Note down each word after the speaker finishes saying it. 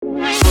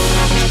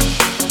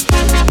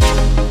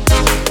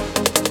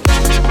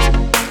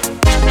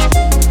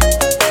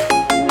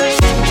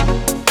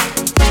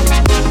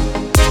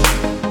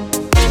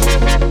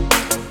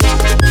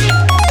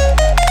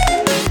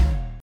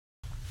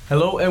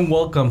and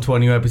welcome to a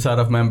new episode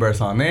of Members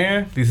on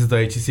Air. This is the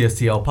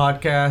HCSTL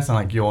podcast, and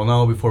like you all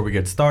know, before we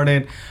get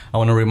started, I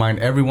want to remind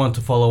everyone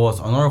to follow us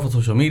on all of our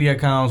social media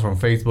accounts from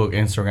Facebook,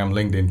 Instagram,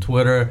 LinkedIn,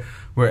 Twitter.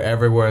 We're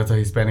everywhere at the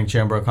Hispanic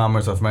Chamber of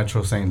Commerce of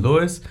Metro St.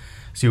 Louis.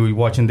 So you're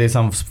watching this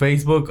on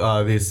Facebook.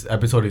 This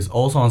episode is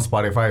also on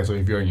Spotify. So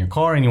if you're in your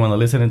car and you want to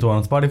listen to it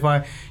on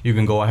Spotify, you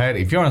can go ahead.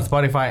 If you're on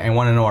Spotify and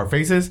want to know our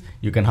faces,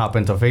 you can hop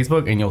into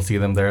Facebook and you'll see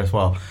them there as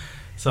well.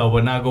 So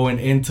we're now going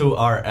into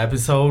our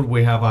episode.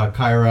 We have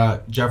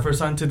Kyra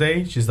Jefferson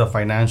today. She's the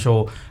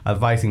Financial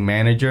Advising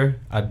Manager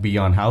at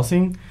Beyond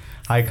Housing.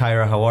 Hi,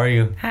 Kyra. How are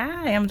you?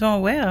 Hi, I'm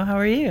doing well. How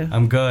are you?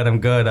 I'm good.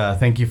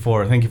 Thank you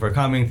for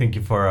coming. Thank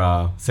you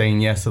for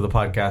saying yes to the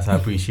podcast. I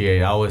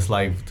appreciate it. I always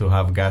like to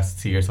have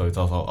guests here, so it's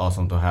also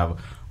awesome to have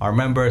our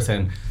members,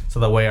 and so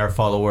that way our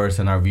followers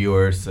and our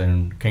viewers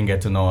can get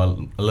to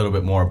know a little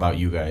bit more about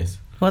you guys.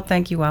 Well,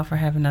 thank you all for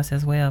having us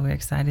as well. We're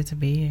excited to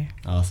be here.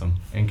 Awesome.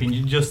 And can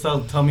you just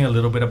tell me a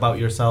little bit about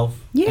yourself?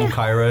 Yeah. Who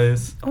Kyra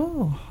is?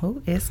 Oh,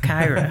 who is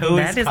Kyra?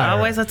 That is Kyra?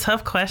 Always a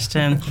tough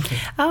question.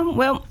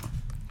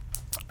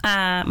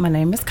 My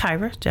name is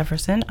Kyra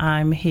Jefferson.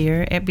 I'm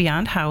here at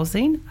Beyond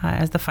Housing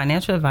as the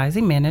Financial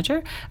Advising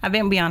Manager. I've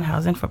been Beyond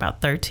Housing for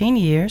about 13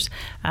 years.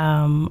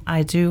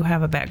 I do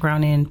have a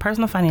background in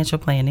personal financial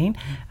planning.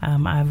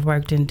 I've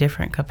worked in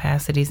different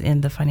capacities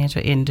in the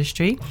financial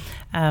industry.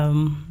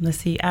 Let's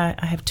see,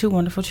 I have two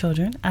wonderful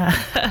children,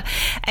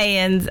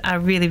 and I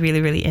really,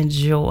 really, really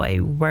enjoy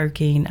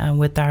working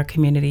with our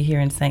community here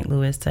in St.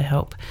 Louis to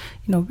help,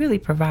 really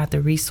provide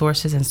the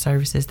resources and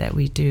services that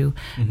we do.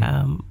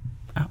 Mm-hmm.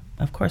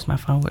 Of course, my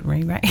phone would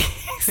ring, right?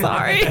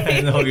 Sorry.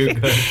 No, you're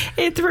good.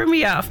 It threw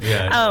me off.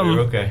 Yeah,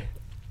 you're okay.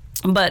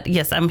 But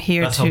yes, I'm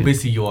here That's how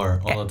busy you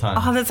are all the time.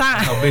 All the time.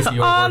 That's how busy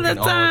you are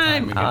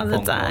working all the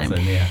time.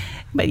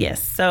 But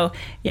yes, so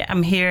yeah,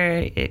 I'm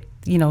here,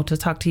 to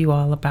talk to you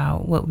all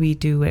about what we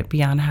do at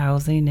Beyond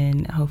Housing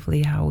and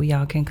hopefully how we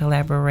all can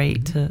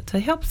collaborate to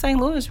help St.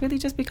 Louis really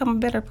just become a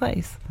better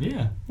place.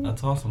 Yeah,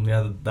 that's awesome.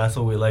 Yeah, that's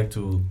what we like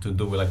to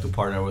do. We like to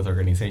partner with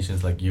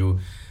organizations like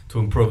you to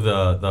improve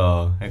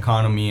the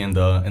economy and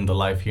the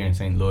life here in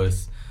St.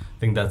 Louis. I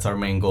think that's our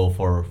main goal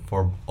for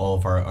all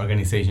of our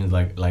organizations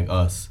like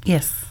us.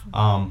 Yes.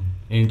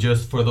 And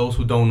just for those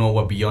who don't know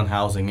what Beyond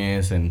Housing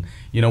is, and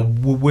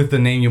with the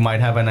name you might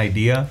have an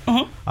idea,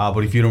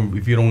 but if you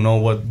don't know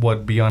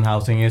what Beyond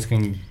Housing is,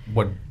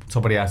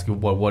 somebody ask you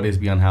what is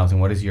Beyond Housing?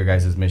 What is your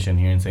guys' mission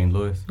here in St.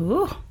 Louis?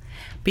 Ooh.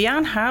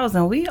 Beyond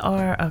Housing, we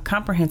are a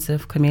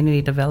comprehensive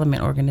community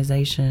development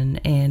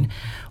organization, and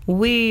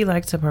we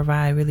like to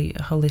provide really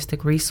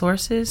holistic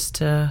resources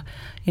to,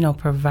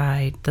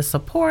 provide the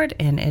support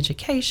and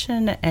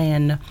education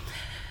and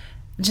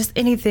just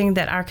anything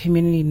that our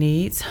community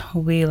needs.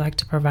 We like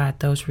to provide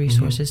those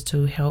resources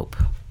to help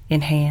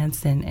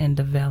enhance and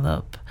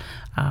develop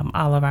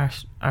all of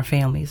our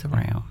families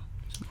around.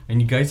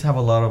 And you guys have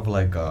a lot of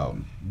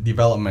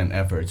development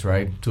efforts,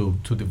 right? To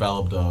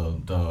develop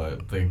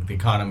the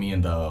economy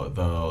and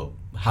the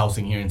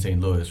housing here in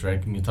St. Louis,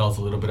 right? Can you tell us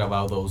a little bit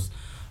about those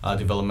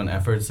development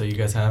efforts that you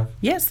guys have?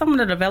 Yes, some of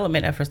the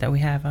development efforts that we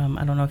have.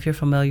 I don't know if you're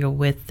familiar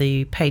with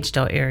the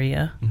Pagedale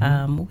area.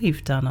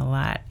 We've done a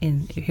lot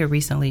here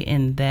recently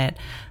in that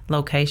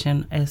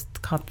location. It's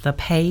called the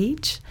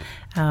Page.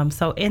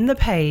 So in the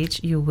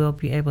Page, you will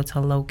be able to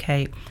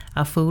locate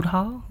a food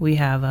hall. We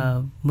have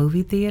a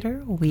movie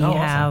theater. We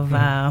have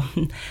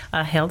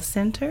a health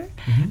center.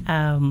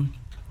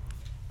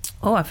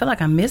 I feel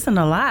like I'm missing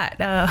a lot.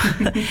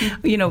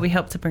 We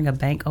help to bring a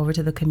bank over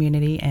to the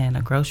community and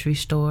a grocery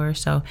store.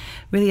 So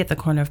really at the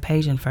corner of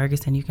Page and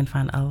Ferguson, you can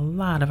find a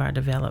lot of our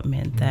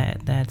development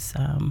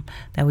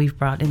that we've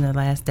brought in the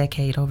last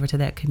decade over to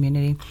that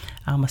community.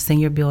 A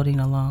senior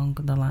building along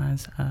the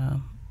lines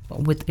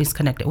is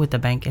connected with the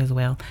bank as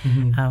well.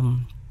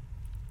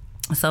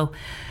 So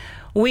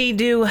we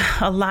do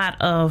a lot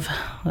of,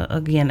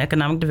 again,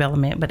 economic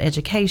development, but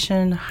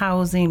education,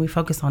 housing. We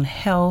focus on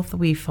health.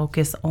 We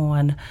focus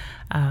on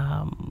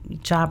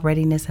job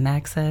readiness and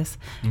access.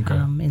 Okay.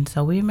 And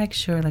so we make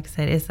sure, like I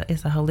said,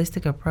 it's a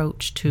holistic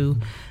approach to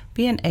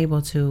being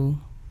able to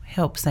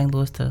help St.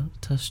 Louis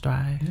to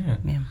strive.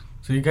 Yeah.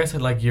 So you guys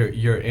had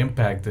your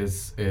impact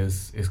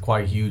is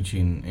quite huge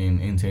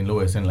in St.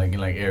 Louis and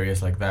in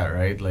areas like that,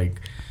 right?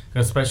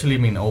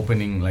 Especially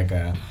opening like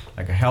a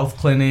health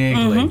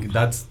clinic,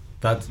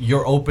 that's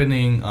you're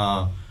opening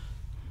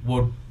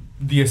what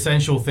the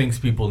essential things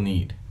people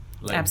need.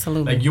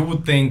 Absolutely. You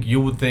would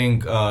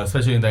think,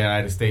 especially in the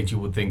United States, you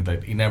would think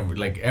that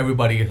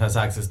everybody has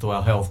access to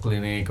a health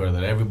clinic, or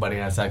that everybody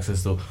has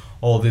access to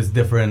all these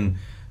different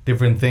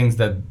things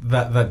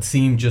that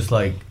seem just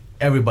like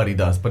everybody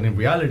does. But in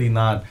reality,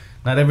 not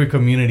every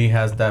community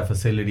has that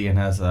facility and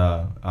has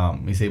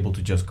is able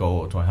to just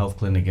go to a health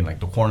clinic in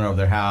the corner of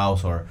their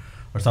house or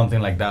something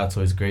like that.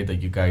 So it's great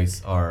that you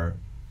guys are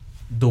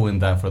doing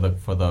that for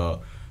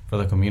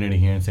the community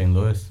here in St.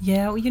 Louis.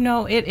 Yeah,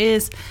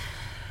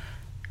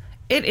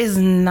 it is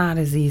not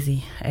as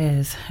easy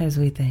as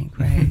we think,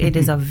 right? It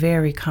is a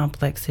very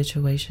complex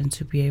situation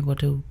to be able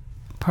to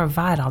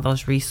provide all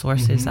those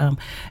resources.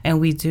 And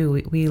we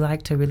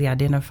like to really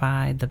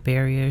identify the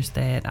barriers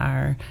that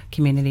our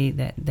community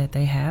that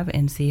they have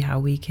and see how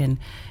we can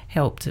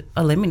help to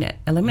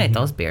eliminate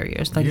those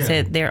barriers. Like you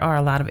said, there are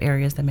a lot of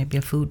areas that may be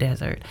a food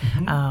desert.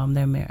 There are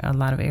a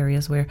lot of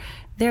areas where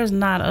there's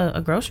not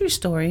a grocery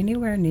store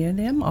anywhere near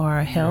them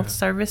or health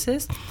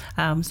services.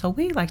 So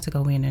we like to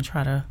go in and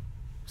try to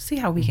see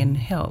how we can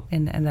help.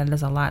 And that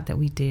is a lot that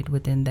we did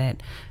within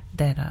that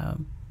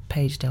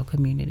Pagedale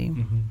community.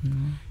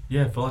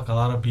 Yeah, I feel like a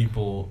lot of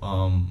people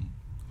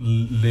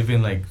live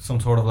in like some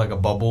sort of like a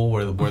bubble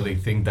where they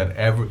think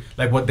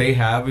that what they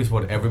have is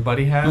what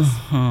everybody has.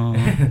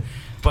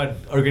 But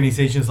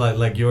organizations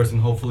like yours,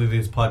 and hopefully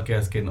this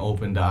podcast can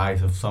open the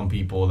eyes of some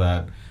people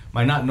that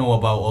might not know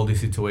about all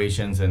these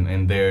situations,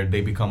 and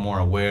they become more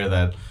aware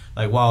that,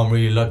 like, wow, I'm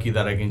really lucky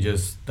that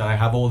I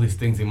have all these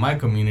things in my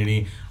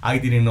community. I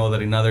didn't know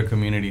that in other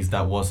communities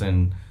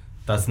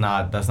that's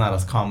not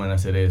as common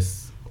as it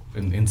is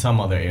in some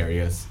other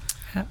areas.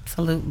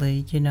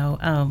 Absolutely.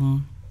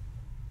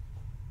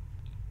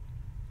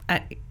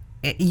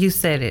 You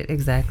said it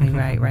exactly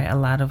right. A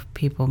lot of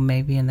people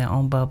may be in their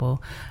own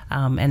bubble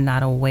and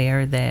not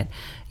aware that,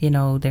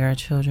 there are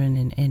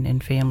children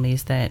and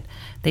families that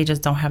they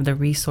just don't have the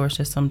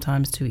resources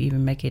sometimes to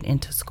even make it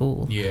into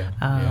school.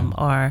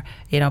 Or,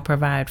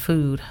 provide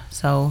food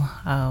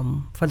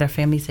for their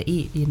families to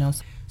eat,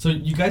 So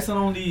you guys not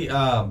only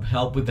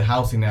help with the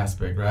housing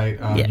aspect, right?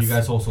 Yes. You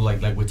guys also,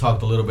 like we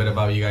talked a little bit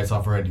about, you guys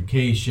offer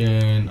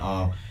education,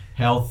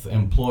 health,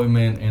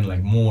 employment, and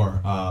like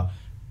more.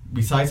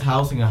 Besides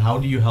housing, how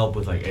do you help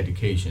with like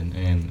education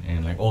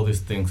and like all these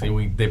things? Can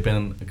we dig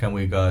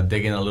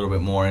in a little bit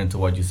more into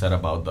what you said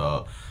about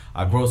the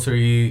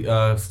grocery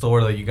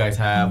store that you guys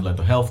have, like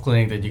the health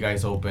clinic that you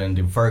guys opened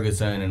in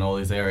Ferguson and all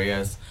these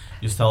areas?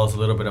 Just tell us a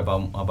little bit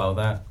about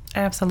that.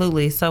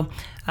 Absolutely. So,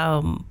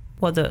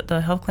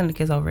 the health clinic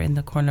is over in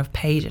the corner of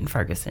Page and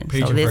Ferguson.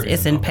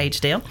 It's in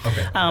Pagedale.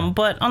 Okay.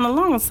 But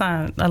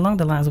along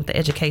the lines with the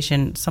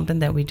education, something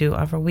that we do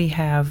offer, we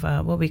have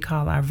what we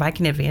call our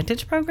Viking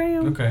Advantage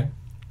program. Okay.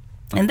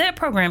 And that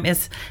program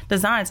is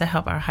designed to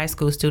help our high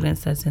school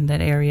students that's in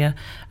that area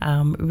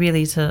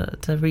really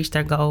to reach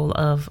their goal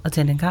of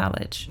attending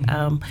college.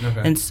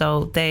 And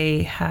so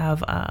they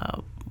have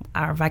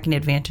our Viking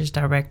Advantage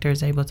director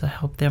is able to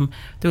help them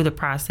through the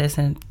process,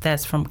 and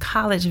that's from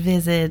college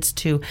visits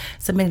to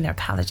submitting their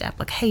college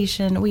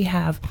application. We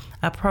have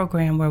a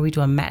program where we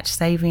do a match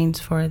savings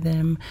for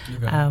them,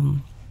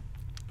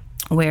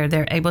 where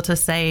they're able to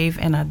save,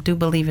 and I do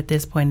believe at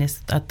this point it's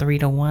a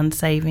 3-to-1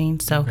 saving.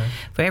 So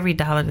for every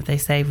 $1 that they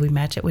save, we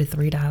match it with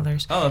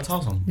 $3. Oh, that's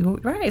awesome.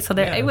 Right. So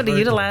they're able to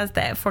utilize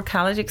that for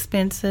college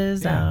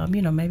expenses,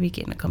 maybe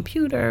getting a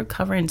computer,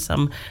 covering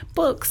some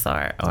books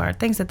or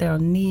things that they'll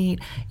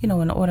need, in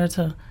order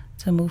to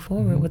move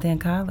forward within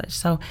college.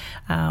 So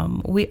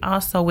we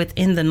also,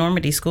 within the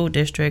Normandy School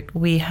District,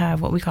 we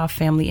have what we call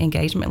family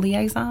engagement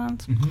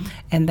liaisons,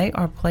 and they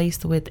are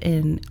placed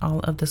within all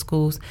of the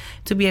schools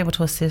to be able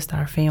to assist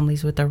our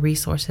families with the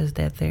resources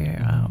that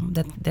they're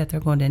that they're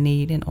going to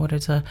need in order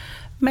to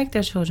make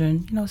their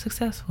children,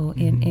 successful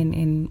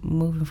in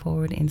moving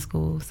forward in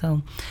school.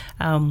 So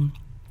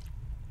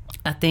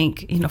I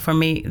think, for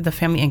me, the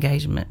family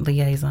engagement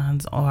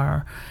liaisons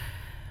are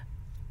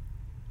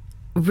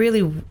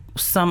really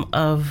some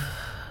of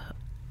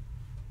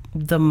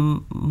the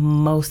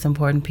most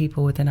important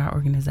people within our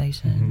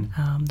organization.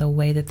 The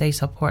way that they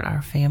support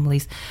our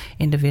families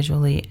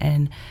individually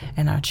and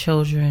our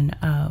children,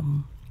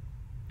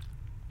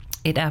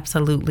 it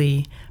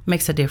absolutely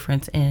makes a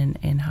difference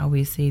in how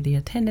we see the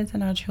attendance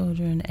in our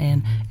children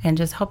and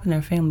just helping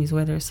their families,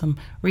 whether it's some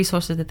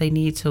resources that they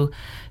need to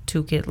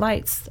get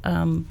lights,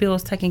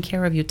 bills taken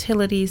care of,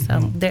 utilities.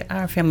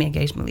 Our family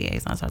engagement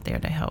liaisons are there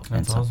to help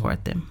and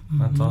support them.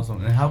 That's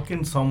awesome. And how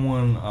can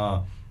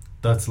someone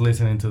that's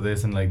listening to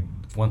this and like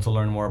wants to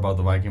learn more about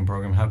the Viking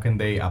program, how can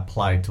they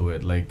apply to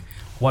it? Like,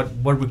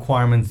 what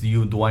requirements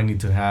do I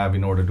need to have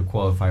in order to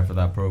qualify for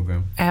that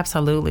program?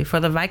 Absolutely. For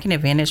the Viking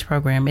Advantage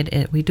program,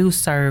 we do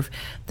serve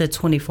the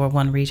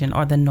 24-1 region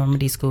or the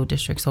Normandy School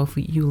District. So if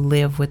you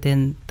live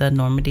within the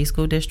Normandy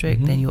School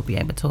District, then you'll be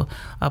able to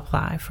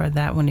apply for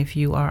that one. If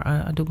you are,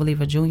 I do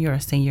believe, a junior or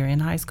senior in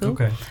high school,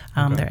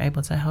 they're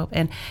able to help.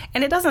 And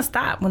it doesn't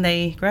stop when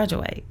they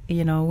graduate.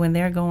 When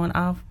they're going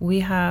off, we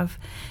have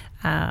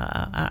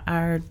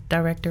our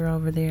director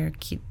over there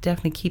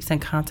definitely keeps in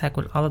contact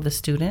with all of the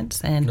students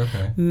and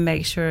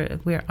make sure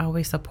we're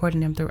always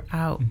supporting them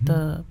throughout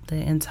the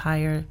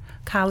entire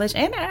college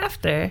and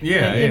after.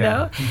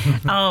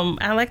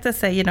 I like to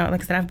say,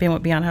 like I said, I've been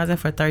with Beyond Housing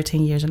for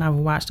 13 years, and I've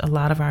watched a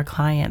lot of our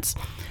clients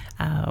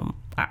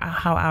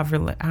how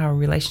our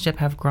relationship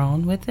have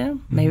grown with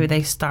them. Maybe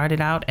they started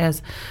out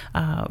as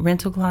a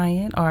rental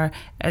client, or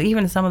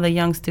even some of the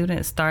young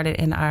students started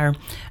in our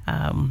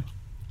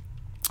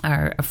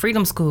a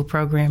Freedom School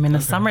program in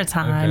the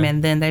summertime,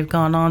 and then they've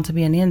gone on to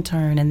be an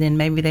intern, and then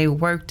maybe they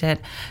worked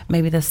at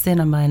maybe the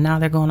cinema, and now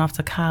they're going off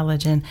to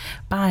college and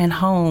buying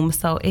homes.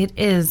 So it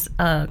is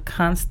a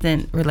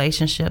constant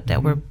relationship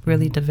that we're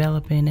really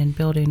developing and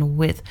building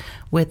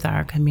with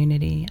our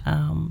community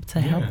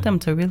to help them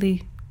to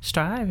really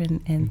strive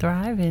and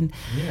thrive and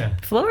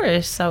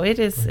flourish. So it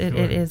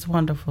is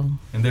wonderful.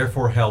 And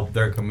therefore help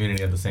their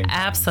community at the same time.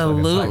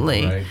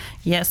 Absolutely. Cycle, right?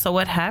 Yeah, so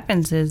what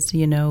happens is,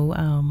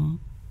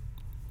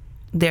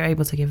 they're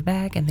able to give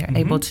back, and they're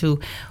able to,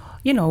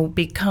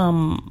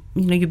 become,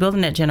 you're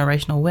building that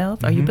generational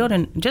wealth, or you're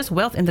building just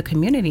wealth in the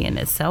community in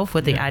itself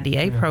with the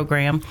IDA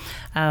program.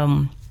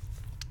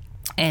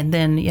 And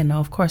then,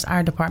 of course,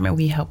 our department,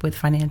 we help with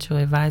financial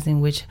advising,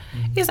 which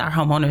is our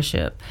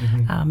homeownership.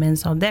 And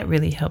so that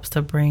really helps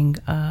to bring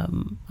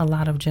a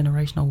lot of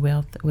generational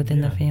wealth within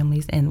the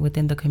families and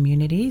within the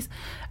communities,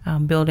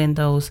 building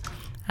those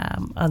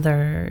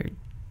other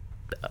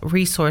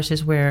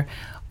resources where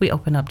we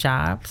open up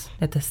jobs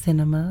at the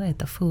cinema, at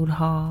the food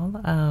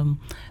hall.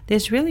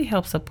 This really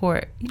helps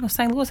support,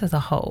 St. Louis as a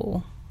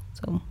whole.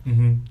 So.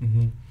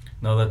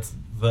 No,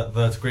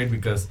 that's great,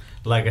 because,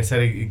 like I said,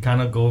 it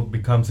kind of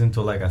becomes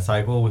into like a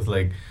cycle with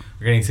like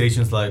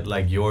organizations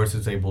like yours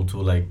is able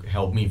to like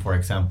help me, for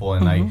example,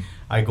 and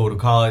I go to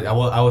college.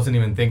 I wasn't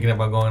even thinking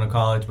about going to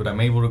college, but I'm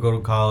able to go to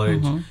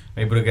college, I'm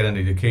able to get an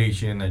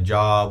education, a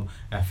job,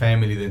 a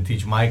family, then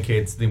teach my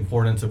kids the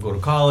importance of go to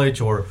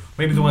college, or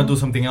maybe they want to do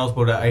something else,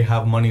 but I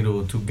have money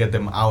to get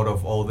them out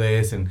of all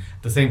this, and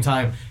at the same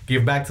time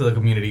give back to the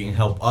community and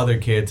help other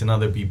kids and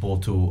other people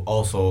to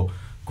also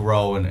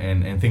grow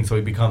and things. So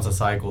it becomes a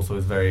cycle. So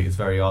it's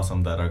very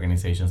awesome that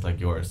organizations like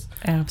yours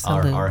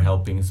are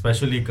helping,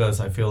 especially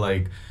because I feel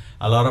like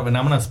a lot of, and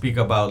I'm gonna speak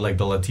about like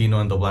the Latino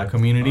and the Black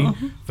community, I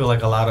feel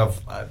like a lot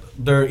of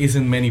there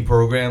isn't many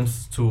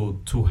programs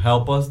to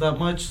help us that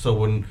much. So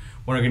when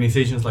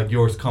organizations like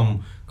yours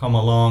come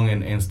along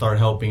and start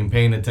helping,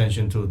 paying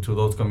attention to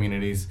those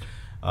communities,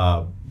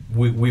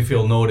 we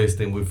feel noticed,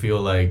 and we feel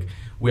like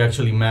we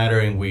actually matter,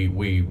 and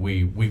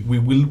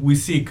we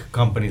seek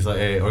companies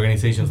like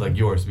organizations like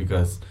yours,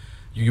 because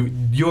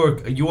you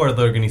are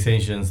the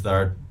organizations that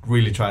are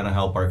really trying to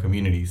help our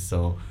communities.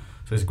 So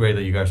it's great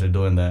that you guys are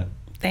doing that.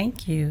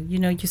 Thank you.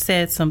 You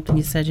said something.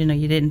 You said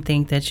you didn't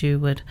think that you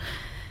would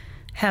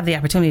have the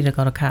opportunity to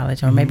go to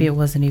college, or maybe it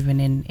wasn't even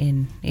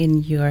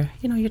in your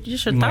your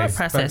thought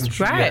process,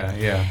 right?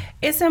 Yeah.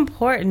 It's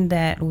important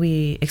that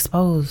we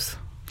expose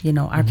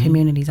our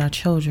communities, our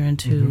children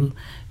to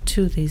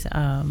these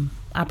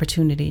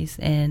opportunities,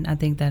 and I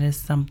think that is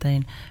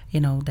something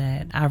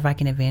that our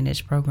Viking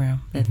Advantage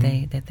program that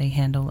they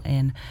handle,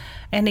 and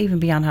even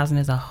Beyond Housing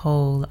as a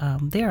whole.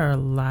 There are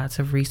lots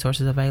of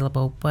resources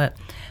available, but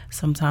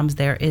sometimes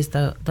there is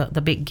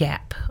the big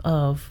gap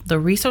of the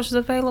resources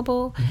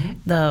available.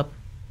 The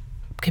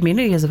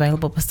community is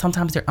available, but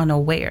sometimes they're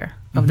unaware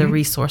of the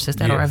resources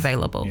that are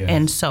available.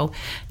 And so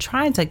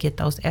trying to get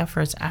those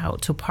efforts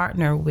out to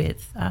partner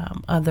with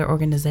other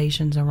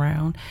organizations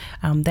around,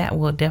 that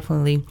will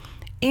definitely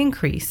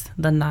increase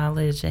the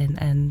knowledge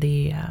and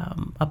the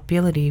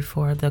ability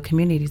for the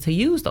community to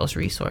use those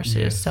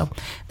resources. So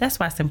that's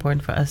why it's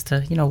important for us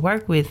to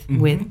work with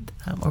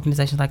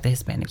organizations like the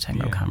Hispanic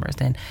Chamber of Commerce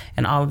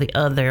and all of the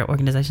other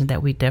organizations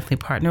that we definitely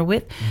partner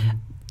with.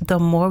 The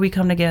more we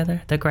come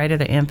together, the greater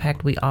the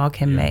impact we all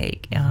can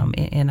make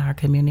in our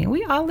community. And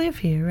we all live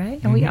here, right?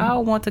 And we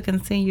all want to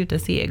continue to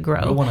see it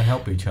grow. We want to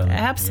help each other.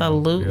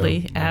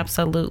 Absolutely,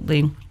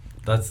 absolutely.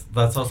 That's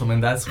awesome,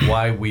 and that's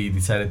why we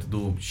decided to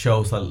do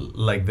shows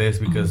like this,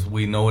 because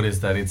we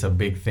noticed that it's a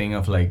big thing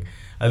of like,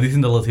 at least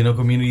in the Latino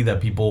community,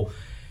 that people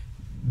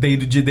they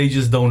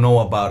just don't know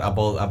about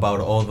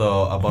all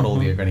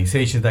the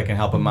organizations that can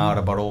help them out,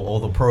 about all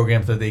the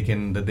programs that they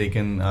can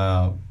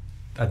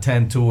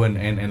attend to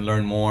and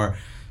learn more.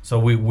 So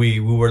we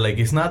were like,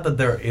 it's not that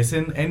there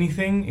isn't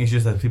anything, it's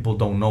just that people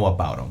don't know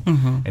about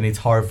them, and it's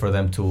hard for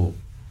them to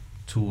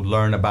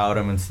learn about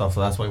them and stuff.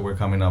 So that's why we're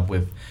coming up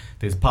with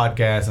this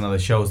podcast and other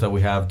shows that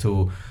we have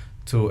to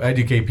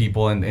educate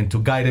people and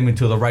to guide them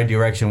into the right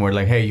direction. We're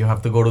like, hey, you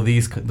have to go to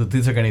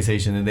this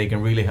organization and they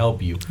can really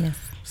help you. Yes.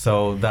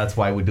 So that's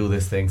why we do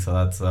this thing. So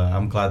that's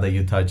I'm glad that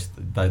you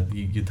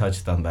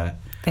touched on that.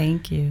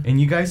 Thank you.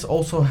 And you guys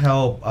also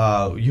help.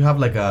 You have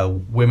like a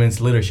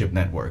women's leadership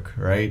network,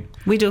 right?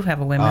 We do have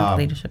a women's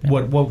leadership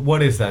network.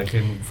 What is that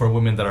for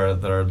women that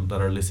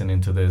are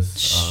listening to this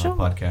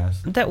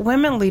podcast? That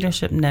women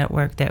leadership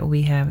network that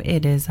we have,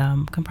 it is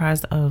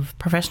comprised of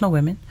professional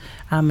women,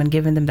 and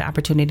giving them the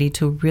opportunity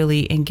to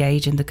really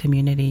engage in the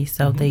community.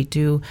 So they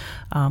do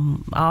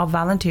all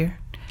volunteer.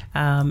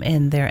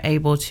 And they're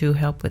able to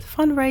help with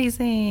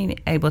fundraising,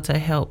 able to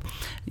help,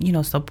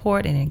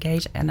 support and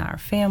engage in our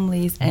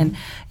families, and,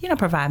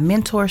 provide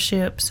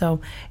mentorship.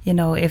 So,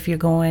 if you're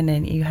going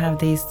and you have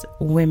these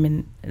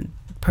women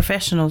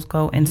professionals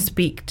go and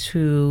speak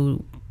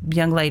to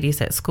young ladies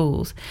at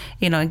schools,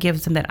 it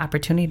gives them that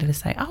opportunity to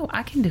say, oh,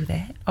 I can do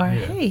that. Or,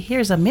 hey,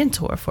 here's a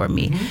mentor for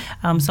me.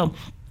 So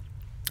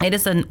It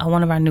is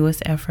one of our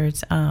newest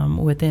efforts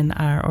within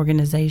our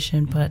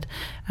organization, but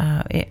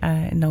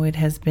I know it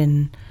has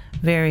been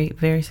very,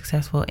 very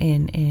successful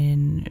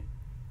in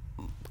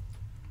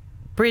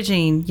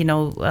bridging,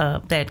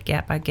 that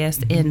gap, I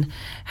guess, in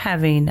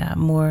having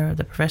more of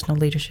the professional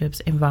leaderships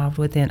involved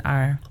within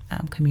our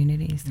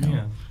communities. So.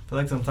 Yeah. I feel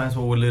like sometimes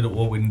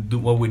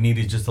what we need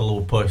is just a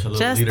little push, a little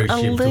just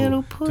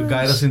leadership to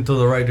guide us into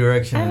the right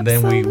direction.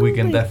 Absolutely. And then we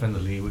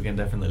can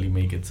definitely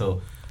make it.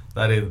 So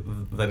that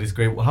is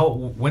great.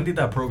 When did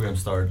that program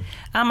start?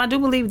 I do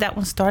believe that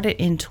one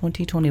started in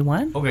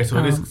 2021. Okay, so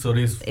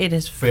it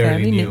is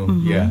fairly new.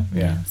 Mm-hmm.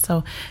 Yeah.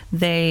 So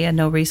I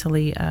know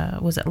recently,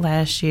 was it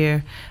last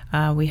year,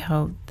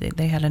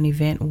 they had an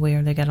event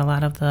where they got a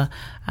lot of the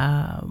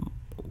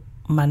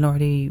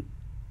minority,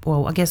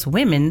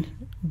 women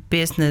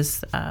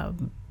business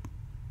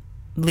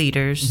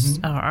leaders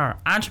or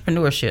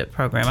entrepreneurship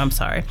program. I'm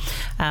sorry.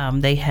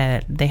 They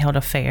held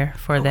a fair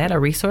for that, a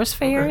resource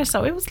fair. Okay.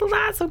 So it was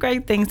lots of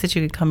great things that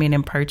you could come in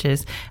and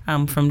purchase,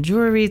 from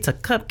jewelry to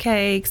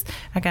cupcakes.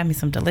 I got me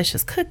some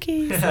delicious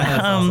cookies.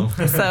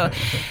 Awesome. So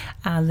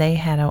they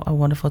had a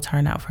wonderful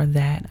turnout for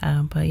that.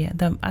 But yeah,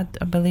 I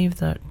believe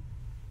the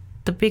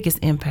biggest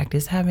impact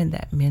is having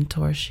that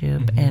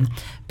mentorship and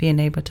being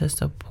able to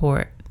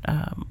support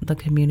the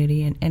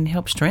community and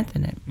help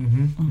strengthen it.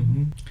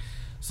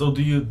 So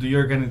does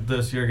your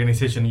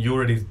organization, you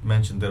already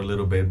mentioned it a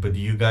little bit, but do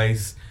you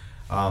guys,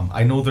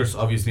 I know there's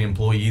obviously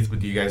employees, but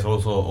do you guys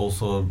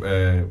also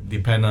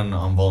depend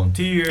on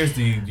volunteers?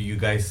 Do you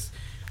guys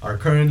are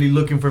currently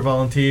looking for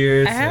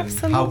volunteers?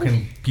 Absolutely. And how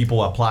can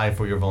people apply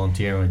for your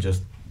volunteer and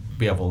just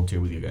be a volunteer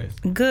with you guys?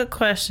 Good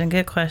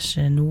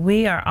question.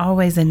 We are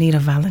always in need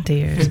of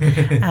volunteers.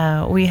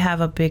 We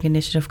have a big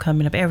initiative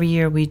coming up. Every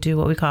year we do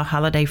what we call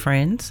Holiday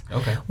Friends,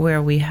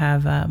 where we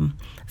have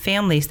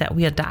families that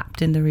we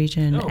adopt in the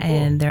region,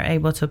 and they're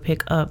able to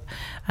pick up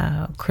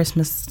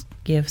Christmas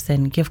gifts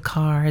and gift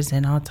cards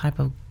and all type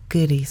of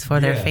goodies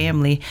for their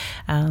family.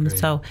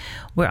 So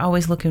we're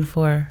always looking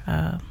for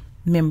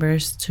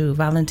members to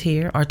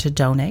volunteer or to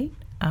donate.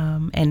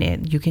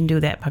 And you can do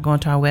that by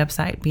going to our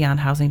website,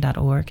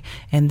 beyondhousing.org,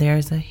 and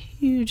there's a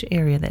huge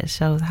area that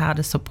shows how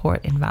to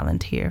support and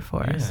volunteer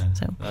for us.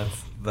 So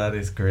that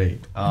is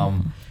great.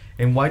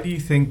 And why do you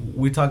think,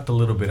 we talked a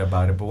little bit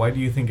about it, but why do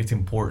you think it's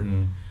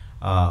important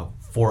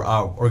for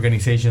our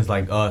organizations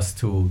like us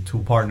to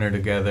partner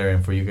together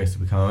and for you guys to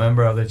become a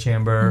member of the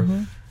chamber?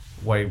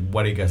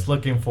 What are you guys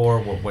looking for?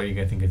 What do you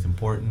guys think is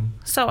important?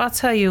 So I'll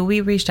tell you,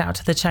 we reached out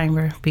to the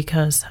chamber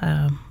because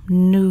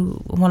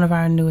one of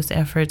our newest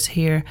efforts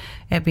here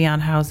at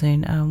Beyond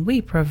Housing, we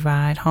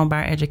provide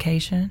homebuyer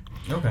education.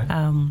 Okay.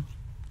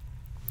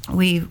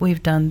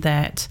 We've done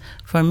that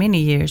for many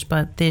years,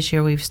 but this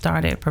year we've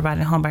started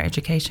providing homebuyer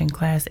education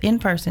class in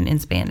person in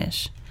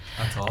Spanish.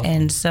 That's awesome.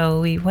 And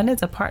so we wanted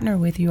to partner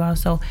with you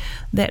also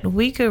that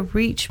we could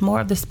reach more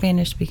of the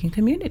Spanish-speaking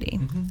community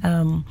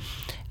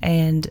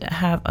and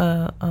have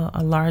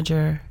a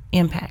larger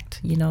impact.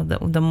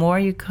 The more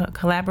you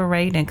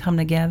collaborate and come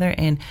together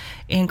and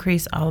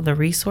increase all of the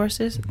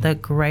resources, the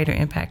greater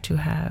impact you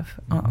have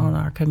on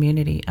our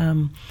community.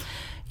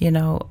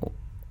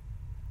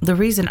 The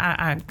reason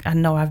I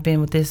know I've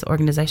been with this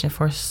organization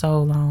for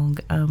so long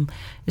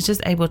is just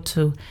able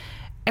to,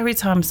 every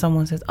time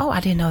someone says, "Oh, I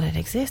didn't know that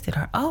existed,"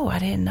 or "Oh, I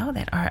didn't know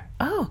that," or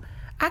 "Oh,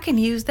 I can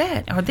use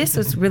that," or "This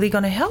is really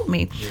going to help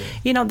me."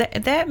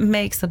 That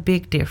makes a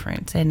big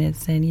difference, and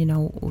that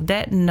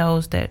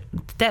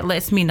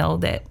lets me know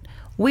that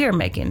we are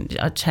making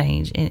a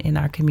change in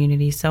our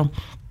community. So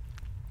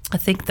I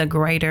think the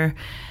greater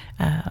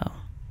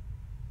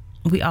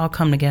we all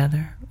come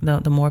together,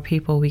 the more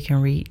people we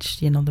can reach,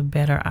 the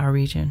better our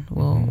region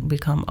will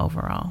become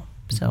overall.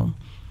 So.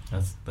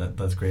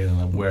 That's great,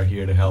 and we're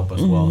here to help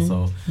as well.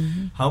 So,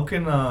 how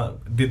can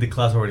did the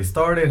class already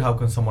started? How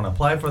can someone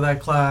apply for that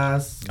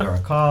class? Is there a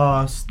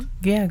cost?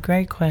 Yeah,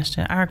 great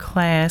question. Our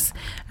class,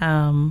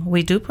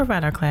 we do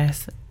provide our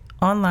class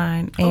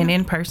online and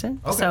in person.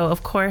 So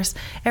of course,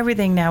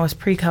 everything now is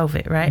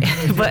pre-COVID, right?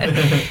 But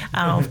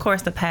of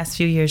course, the past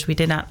few years we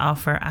did not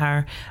offer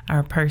our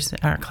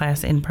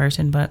class in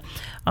person, but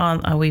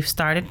we've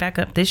started back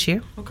up this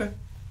year. Okay.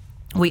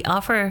 We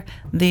offer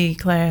the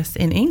class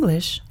in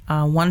English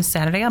one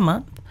Saturday a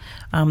month.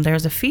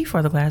 There's a fee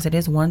for the class. It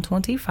is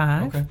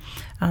 $125. Okay.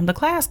 The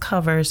class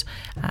covers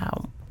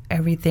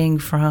everything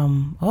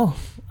from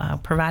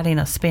providing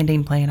a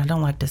spending plan. I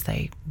don't like to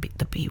say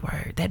the B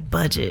word, that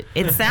budget.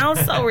 It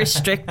sounds so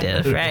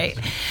restrictive, right?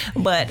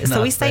 But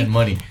so we say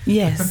money.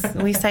 Yes,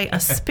 we say a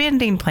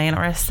spending plan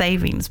or a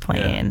savings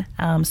plan.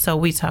 Yeah. So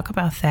we talk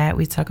about that.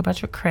 We talk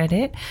about your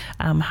credit,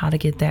 how to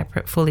get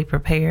that fully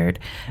prepared.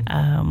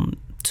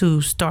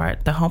 To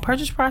start the home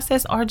purchase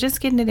process, or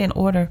just getting it in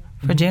order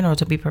for general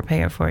to be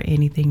prepared for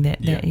anything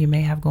that you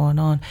may have going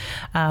on.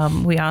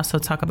 We also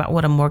talk about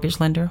what a mortgage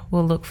lender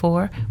will look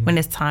for when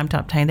it's time to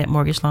obtain that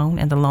mortgage loan,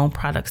 and the loan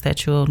products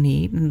that you'll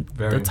need, and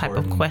the type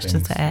of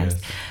questions to ask.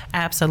 Yes.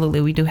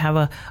 Absolutely. We do have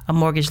a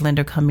mortgage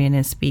lender come in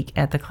and speak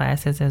at the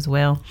classes as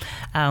well.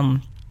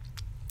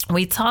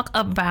 we talk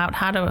about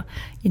how to,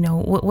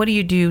 what do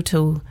you do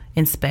to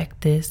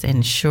inspect this,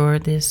 insure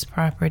this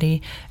property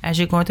as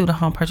you're going through the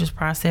home purchase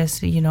process.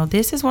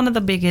 This is one of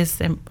the biggest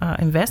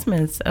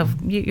investments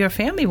of your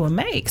family will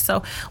make.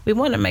 So we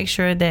want to make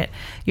sure that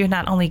you're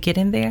not only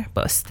getting there,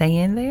 but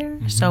staying there.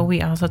 Mm-hmm. So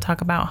we also talk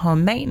about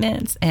home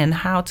maintenance and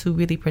how to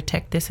really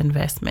protect this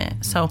investment.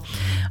 Mm-hmm.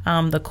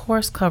 So the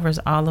course covers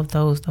all of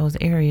those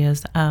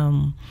areas.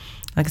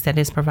 Like I said,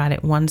 it's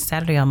provided one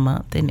Saturday a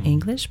month in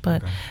English,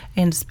 but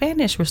in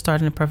Spanish, we're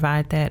starting to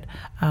provide that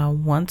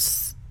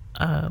once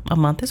a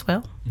month as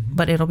well. Mm-hmm.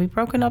 But it'll be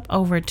broken up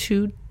over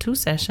two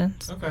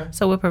sessions. Okay.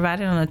 So we'll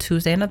provide it on a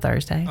Tuesday and a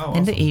Thursday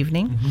in the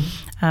evening.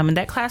 Mm-hmm. And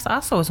that class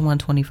also is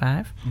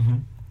 $125.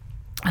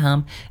 Mm-hmm.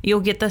 You'll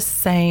get the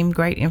same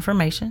great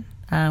information.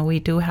 We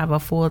do have a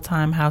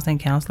full-time housing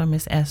counselor,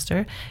 Miss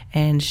Esther,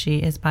 and she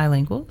is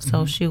bilingual,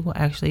 so she will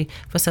actually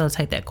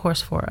facilitate that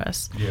course for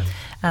us. Yeah.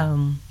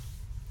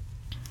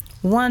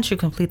 Once you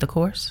complete the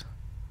course,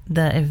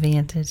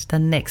 the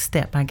next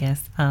step, I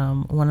guess,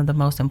 one of the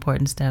most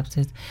important steps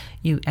is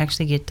you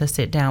actually get to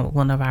sit down with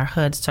one of our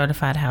HUD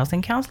certified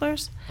housing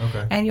counselors.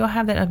 Okay. And you'll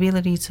have that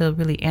ability to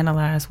really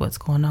analyze what's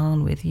going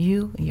on with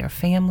you, your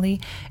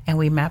family, and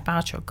we map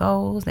out your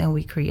goals and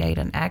we create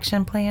an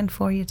action plan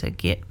for you to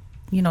get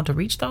to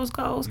reach those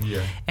goals.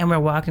 Yeah. And we're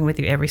walking with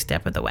you every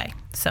step of the way.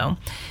 So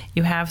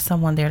you have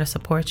someone there to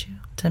support you,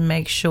 to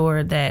make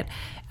sure that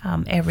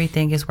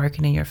everything is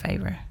working in your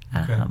favor.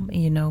 Okay.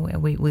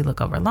 We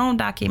look over loan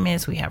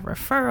documents. We have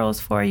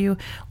referrals for you.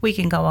 We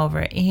can go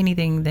over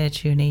anything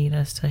that you need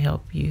us to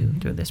help you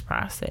through this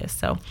process.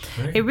 So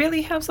it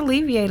really helps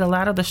alleviate a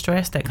lot of the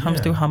stress that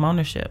comes through home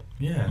ownership.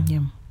 Yeah.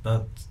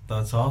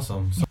 That's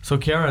awesome. So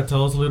Kyra,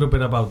 tell us a little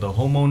bit about the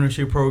home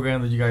ownership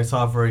program that you guys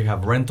offer. You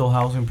have rental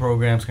housing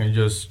programs. Can you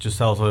just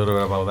tell us a little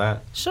bit about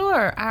that?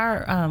 Sure.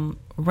 Our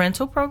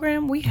rental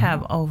program, we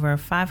have over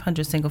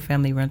 500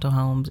 single-family rental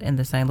homes in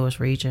the St. Louis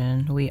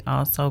region. We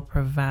also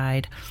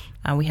provide,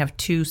 we have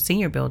 2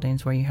 senior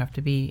buildings where you have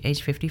to be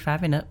age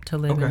 55 and up to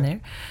live in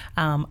there.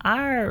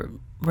 Our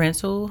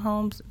rental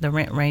homes, the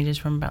rent ranges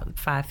from about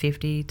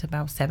 $550 to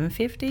about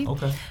 $750.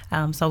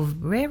 Okay. So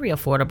very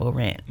affordable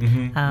rent.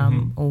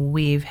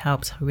 We've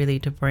helped really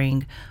to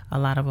bring a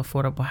lot of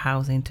affordable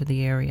housing to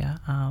the area.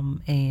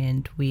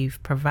 And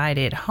we've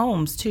provided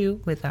homes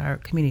too with our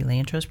community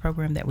land trust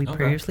program that we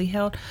previously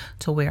held,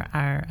 to where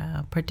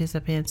our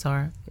participants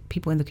or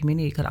people in the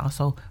community could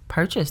also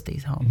purchase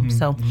these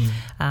homes.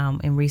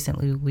 And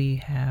recently we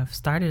have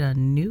started a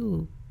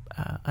new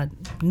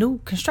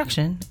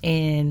construction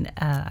in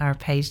our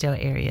Pagedale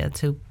area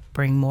to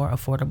bring more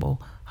affordable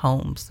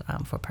homes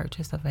for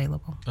purchase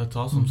available. That's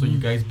awesome. So you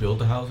guys build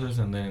the houses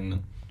and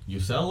then you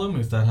sell them?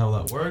 Is that how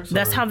that works?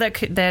 That's how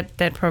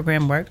that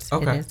program works.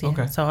 Okay. It is, yeah.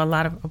 Okay. So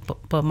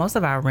but most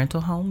of our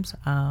rental homes,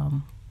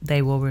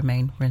 they will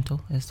remain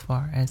rental as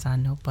far as I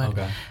know. But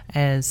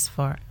as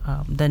for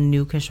the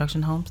new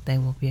construction homes, they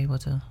will be able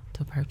to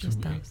purchase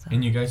those. So.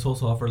 And you guys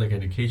also offer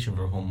education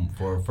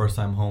for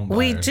first-time home buyers.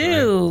 We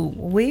do. Right?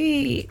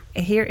 We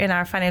here in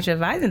our financial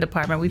advising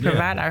department, we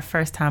provide our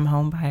first-time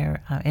home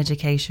buyer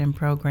education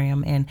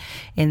program, and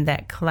in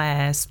that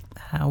class,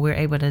 we're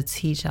able to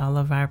teach all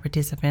of our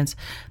participants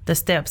the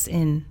steps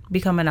in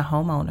becoming a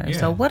homeowner. Yeah.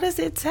 So what does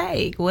it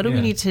take? What do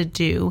we need to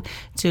do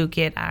to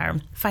get our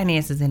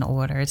finances in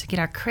order, to get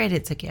our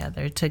credit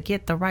together, to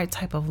get the right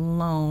type of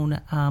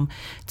loan,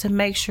 to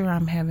make sure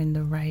I'm having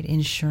the right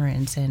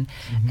insurance and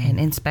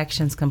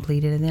inspections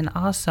completed, and then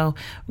also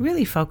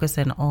really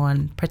focusing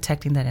on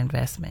protecting that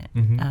investment.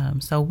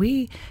 So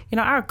we,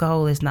 our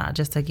goal is not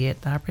just to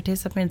get our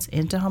participants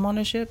into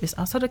homeownership, it's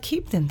also to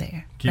keep them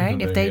there,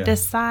 right? If they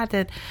decide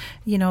that,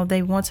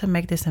 they want to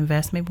make this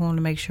investment, we want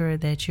to make sure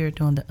that you're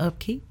doing the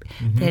upkeep,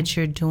 that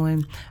you're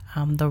doing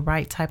the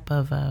right type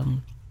of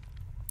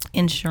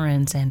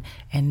insurance and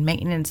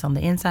maintenance on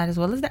the inside as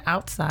well as the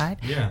outside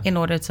in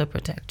order to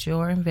protect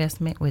your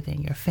investment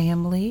within your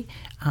family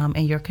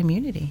and your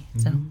community.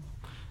 So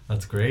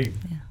that's great.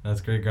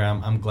 That's great,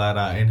 Graham. I'm glad.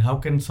 And how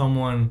can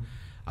someone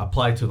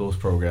apply to those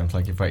programs?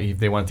 Like if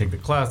they want to take the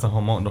class,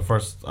 the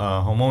first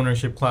home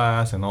ownership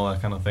class and all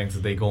that kind of things,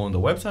 did they go on the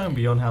website,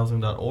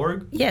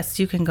 beyondhousing.org? Yes,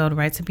 you can go to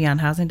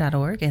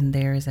beyondhousing.org, and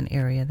there is an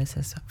area that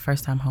says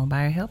first time home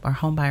buyer help or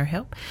home buyer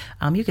help.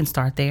 You can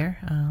start there,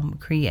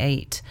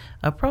 create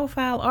a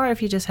profile, or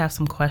if you just have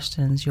some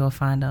questions, you'll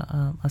find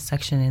a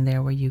section in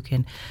there where you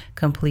can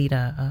complete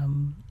a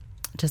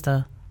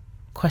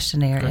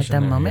questionnaire at the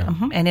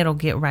moment, and it'll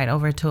get right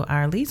over to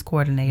our leads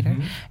coordinator,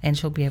 and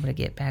she'll be able to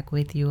get back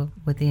with you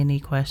with any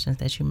questions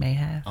that you may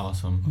have.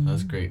 Awesome.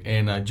 That's great.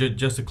 And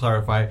just to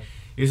clarify,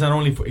 is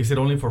it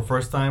only for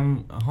first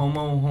time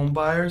home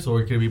buyers,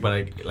 or it could be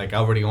like I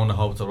already own a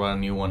home, so I want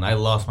a new one, I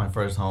lost my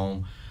first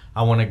home,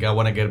 I want to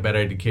get a better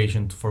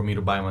education for me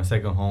to buy my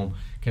second home.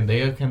 Can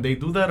they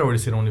do that, or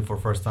is it only for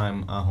first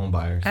time home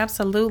buyers?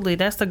 Absolutely,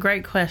 that's a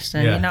great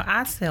question. Yeah.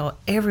 I tell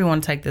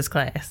everyone to take this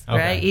class, Okay,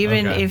 right?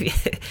 Even okay.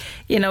 if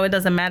it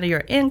doesn't matter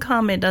your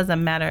income, it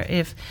doesn't matter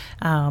if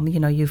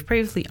you've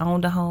previously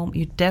owned a home.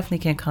 You definitely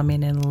can come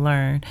in and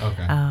learn,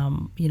 Okay.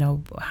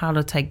 How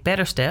to take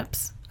better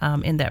steps.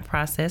 In that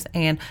process,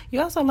 and you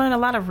also learn a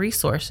lot of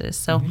resources.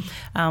 So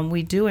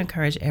we do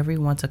encourage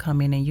everyone to come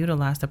in and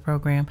utilize the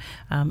program.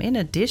 In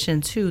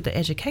addition to the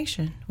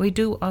education, we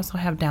do also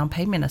have down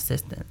payment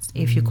assistance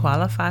if you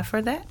qualify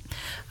for that.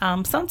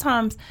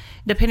 Sometimes,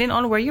 depending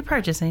on where you're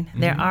purchasing,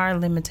 there are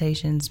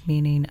limitations,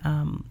 meaning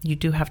you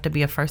do have to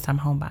be a first-time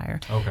home buyer.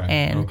 Okay.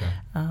 And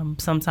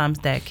sometimes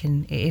that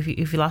can, if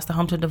you lost a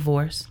home to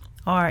divorce,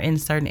 or in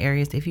certain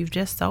areas, if you've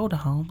just sold a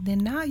home, then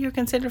now you're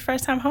considered a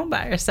first-time home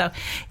buyer. So,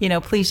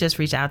 please just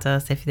reach out to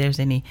us if there's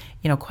any,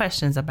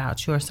 questions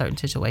about your certain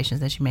situations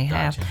that you may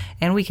have. Gotcha.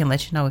 And we can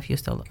let you know if you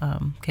still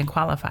can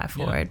qualify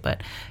for it.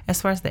 But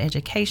as far as the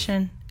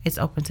education, it's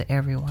open to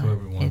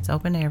everyone. It's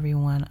open to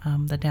everyone.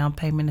 The down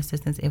payment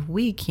assistance, if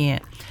we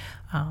can't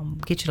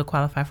get you to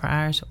qualify for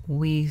ours,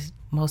 we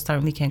most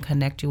certainly can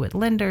connect you with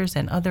lenders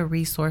and other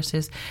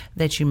resources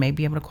that you may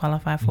be able to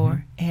qualify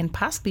for, and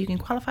possibly you can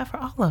qualify for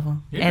all of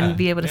them and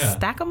be able to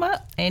stack them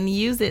up and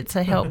use it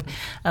to help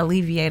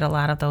alleviate a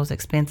lot of those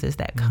expenses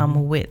that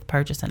come with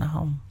purchasing a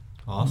home.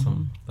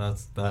 Awesome.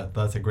 That's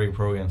a great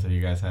program that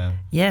you guys have.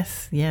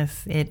 Yes,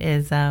 it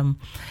is.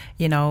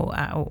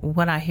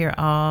 What I hear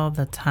all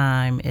the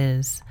time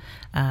is,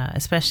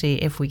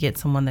 especially if we get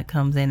someone that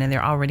comes in and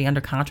they're already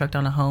under contract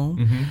on a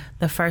home,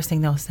 the first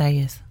thing they'll say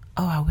is,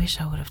 "Oh, I wish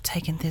I would have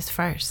taken this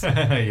first.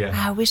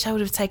 I wish I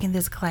would have taken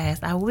this class.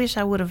 I wish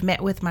I would have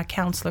met with my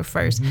counselor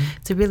first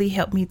to really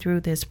help me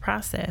through this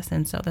process."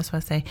 And so that's why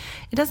I say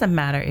it doesn't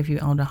matter if you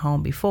owned a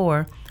home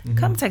before.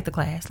 Come take the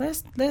class.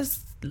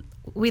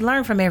 We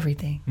learn from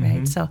everything,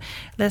 right? So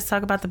let's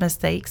talk about the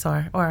mistakes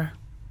or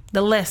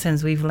the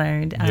lessons we've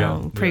learned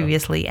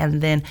previously,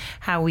 and then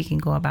how we can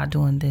go about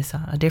doing this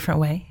a different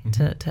way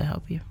to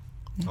help you.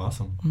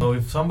 Awesome. So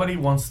if somebody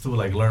wants to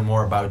learn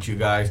more about you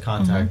guys,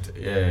 contact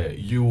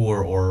you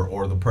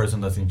or the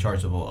person that's in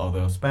charge of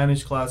the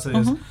Spanish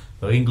classes,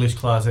 the English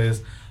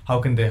classes. How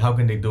can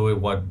they do it?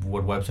 What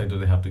website do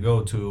they have to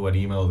go to? What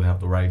email do they have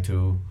to write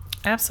to?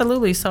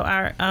 Absolutely. So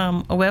our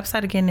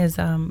website again is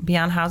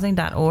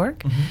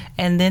beyondhousing.org,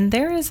 and then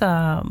there is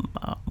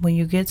when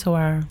you get to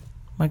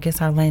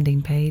our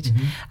landing page,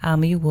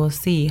 you will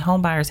see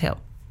Home Buyers Help.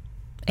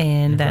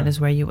 And that is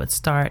where you would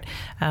start.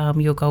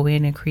 You'll go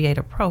in and create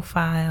a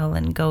profile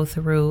and go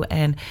through,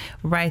 and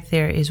right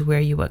there is where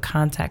you would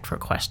contact for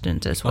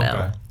questions as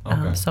well.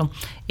 Okay. So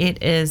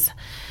it is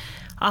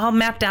all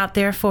mapped out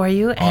there for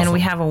you, and we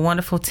have a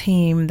wonderful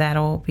team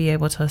that'll be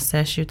able to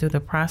assess you through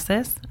the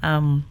process.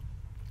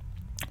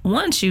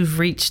 Once you've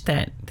reached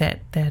that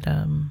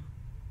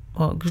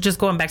well, just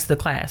going back to the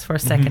class for a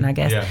second, I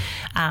guess.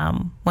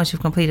 Once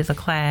you've completed the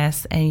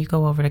class and you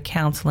go over to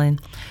counseling,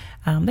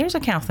 there's a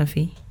counseling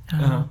fee.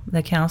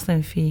 The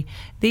counseling fee.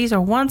 These are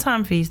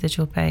one-time fees that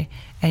you'll pay,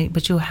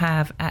 but you'll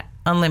have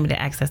unlimited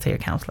access to your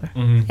counselor.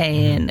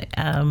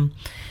 And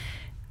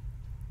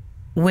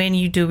when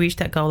you do reach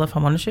that goal of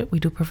homeownership, we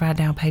do provide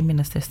down payment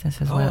assistance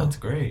as well. Oh, that's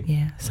great.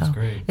 Yeah, so that's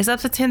great. It's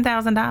up to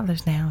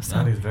 $10,000 now. So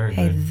that is very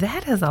good.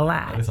 That is a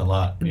lot. That is a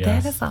lot.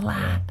 Yes. That is a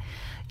lot.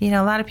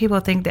 Yeah. A lot of people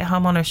think that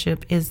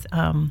homeownership is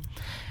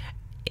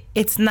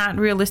it's not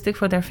realistic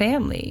for their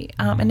family,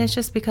 and it's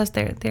just because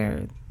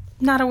they're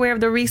not aware of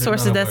the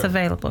resources that's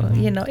available.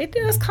 It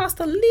does cost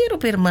a little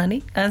bit of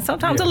money, and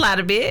sometimes a lot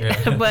of it,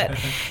 but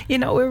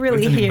we're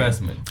really it's an here.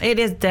 Investment. It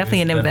is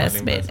definitely an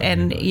investment.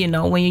 And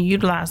when you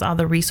utilize all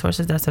the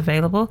resources that's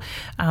available,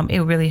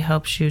 it really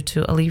helps you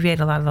to alleviate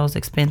a lot of those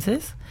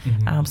expenses.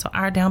 So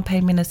our down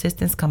payment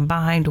assistance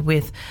combined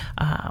with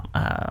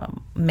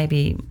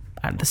maybe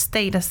the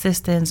state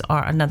assistance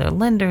or another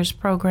lender's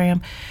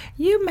program,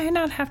 you may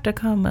not have to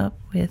come up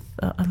with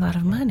a lot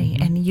of money,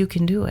 and you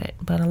can do it.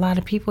 But a lot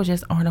of people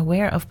just aren't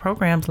aware of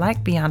programs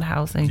like Beyond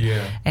Housing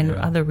and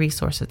other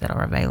resources that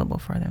are available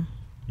for them.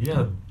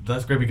 Yeah,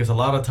 that's great, because a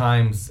lot of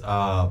times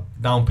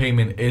down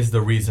payment is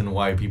the reason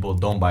why people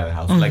don't buy the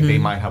house. Like they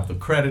might have the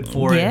credit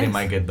for it, they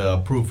might get the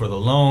approved for the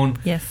loan,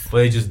 but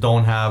they just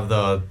don't have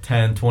the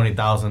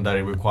 $10,000-$20,000 that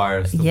it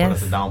requires to put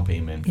as a down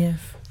payment.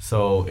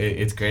 So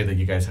it's great that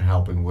you guys are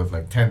helping with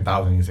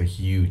 $10,000 is a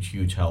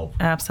huge help.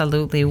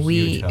 Absolutely.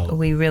 We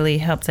really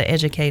help to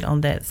educate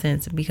on that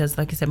sense, because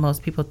like I said,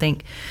 most people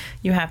think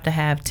you have to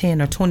have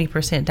 10 or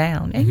 20%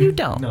 down, and you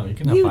don't. No, you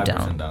can have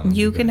 5% down.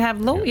 You can have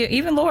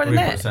even lower than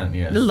that. 3%,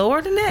 yes.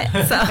 Lower than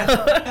that.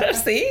 So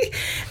see?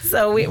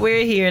 So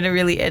we're here to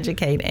really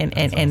educate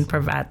and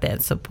provide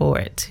that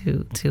support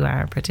to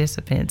our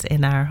participants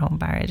in our home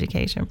buyer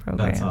education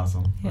program. That's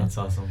awesome. Yeah. That's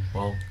awesome.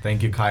 Well,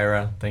 thank you,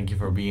 Kyra. Thank you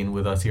for being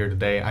with us here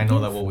today. I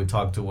know that what we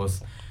talked to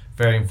was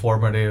very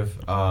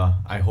informative.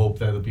 I hope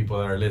that the people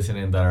that are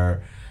listening, that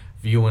are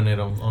viewing it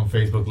on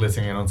Facebook,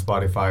 listening it on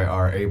Spotify,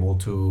 are able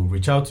to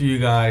reach out to you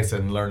guys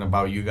and learn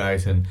about you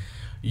guys and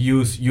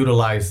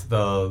utilize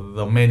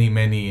the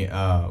many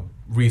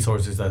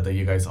resources that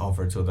you guys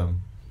offer to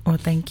them. Well,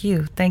 thank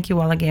you. Thank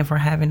you all again for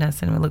having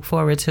us, and we look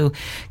forward to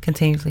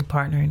continuously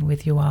partnering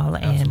with you all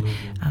and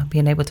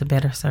being able to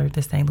better serve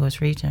the St. Louis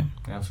region.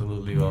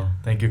 Absolutely. Well,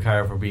 thank you,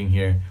 Kyra, for being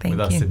here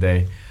with us you.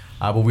 today.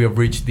 But we have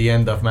reached the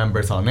end of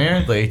Members on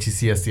Air, the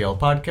HECSTL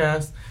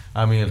podcast.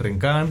 I'm Emil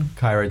Rincan,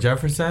 Kyra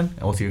Jefferson,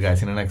 and we'll see you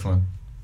guys in the next one.